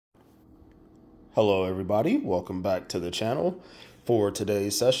Hello everybody, welcome back to the channel. For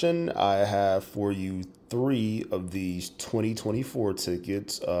today's session, I have for you 3 of these 2024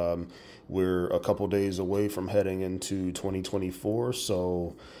 tickets. We're a couple days away from heading into 2024,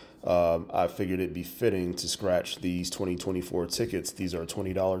 so I figured it'd be fitting to scratch these 2024 tickets. These are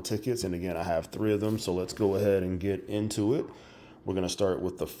 $20 tickets, and again, I have 3 of them, so let's go ahead and get into it. We're going to start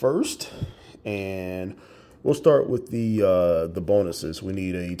with the first, and we'll start with the bonuses. We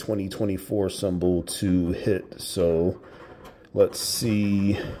need a 2024 symbol to hit, so let's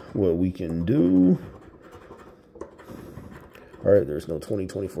see what we can do. All right, there's no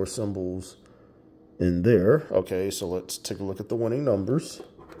 2024 symbols in there. Okay, so let's take a look at the winning numbers.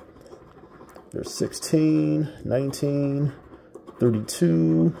 There's 16, 19,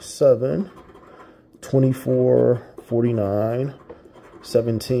 32, 7, 24, 49,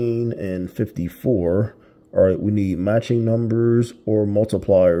 17, and 54. All right, we need matching numbers or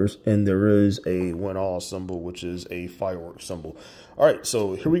multipliers, and there is a win all symbol, which is a fireworks symbol. All right,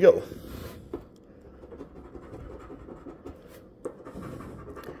 so here we go.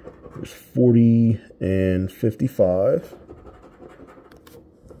 There's 40 and 55,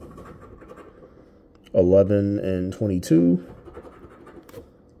 11 and 22,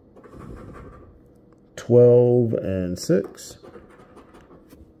 12 and 6,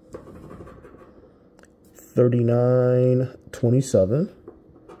 39, 27,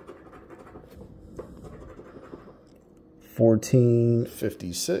 14,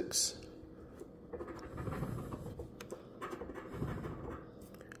 56,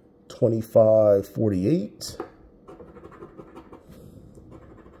 25, 48,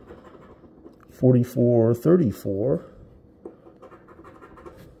 44, 34,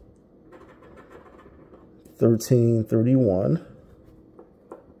 13, 31,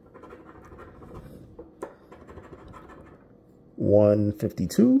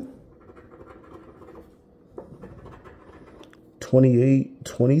 152, 28,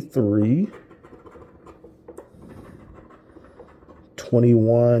 23,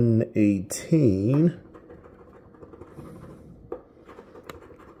 21, 18,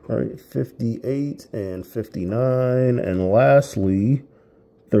 all right, 58 and 59, and lastly,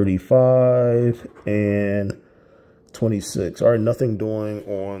 35 and 26. All right, nothing doing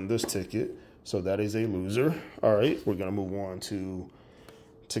on this ticket, so that is a loser. All right, we're going to move on to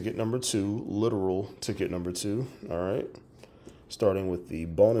ticket number 2, literal ticket number 2. All right, starting with the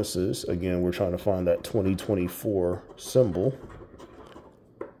bonuses. Again, we're trying to find that 2024 symbol.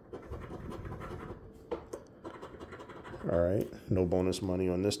 All right, no bonus money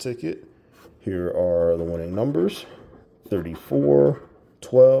on this ticket. Here are the winning numbers: 34,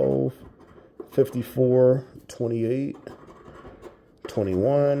 12, 54, 28,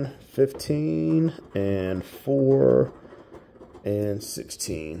 21, 15, and 4, and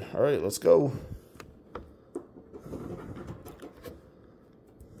 16. All right, let's go.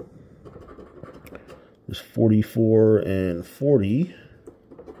 There's 44 and 40.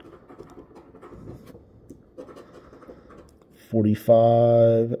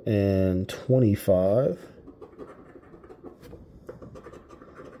 45 and 25,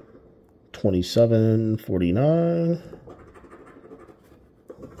 27, 49,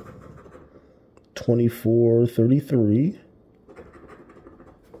 24, 33,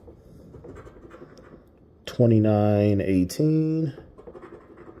 29, 18,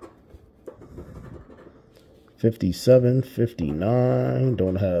 57, 59,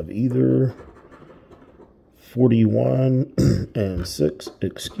 don't have either. 41 and 6,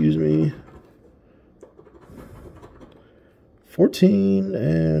 excuse me. 14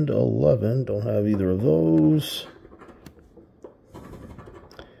 and 11, don't have either of those.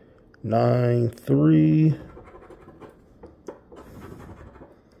 9, 3,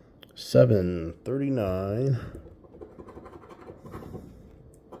 7, 39,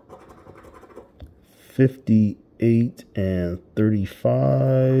 58 and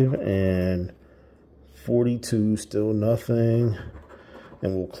 35, and 42, still nothing.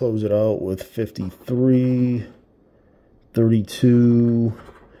 And we'll close it out with 53, 32,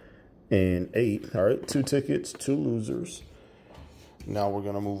 and 8. All right, 2 tickets, 2 losers. Now we're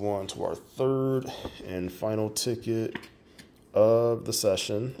going to move on to our third and final ticket of the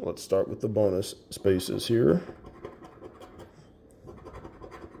session. Let's start with the bonus spaces here.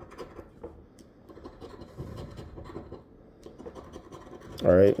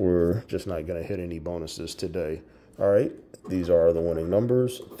 All right, we're just not going to hit any bonuses today. All right, these are the winning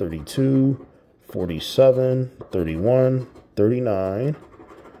numbers: 32, 47, 31, 39,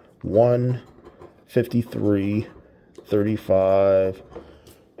 1, 53, 35,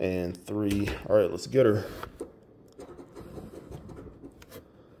 and 3. All right, let's get her.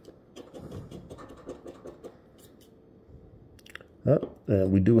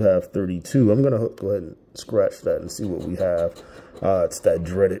 And we do have 32. I'm going to go ahead and scratch that and see what we have. It's that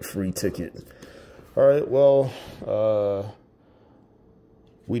dreaded free ticket. All right, well,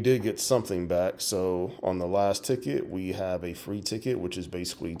 we did get something back. So on the last ticket, we have a free ticket, which is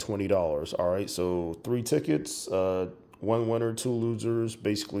basically $20. All right, so 3 tickets, 1 winner, 2 losers.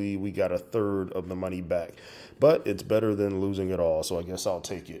 Basically, we got a third of the money back. But it's better than losing it all, so I guess I'll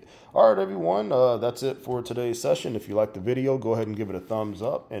take it. All right, everyone, that's it for today's session. If you liked the video, go ahead and give it a thumbs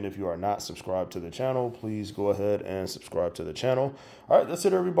up. And if you are not subscribed to the channel, please go ahead and subscribe to the channel. All right, that's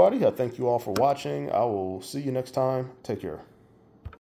it, everybody. I thank you all for watching. I will see you next time. Take care.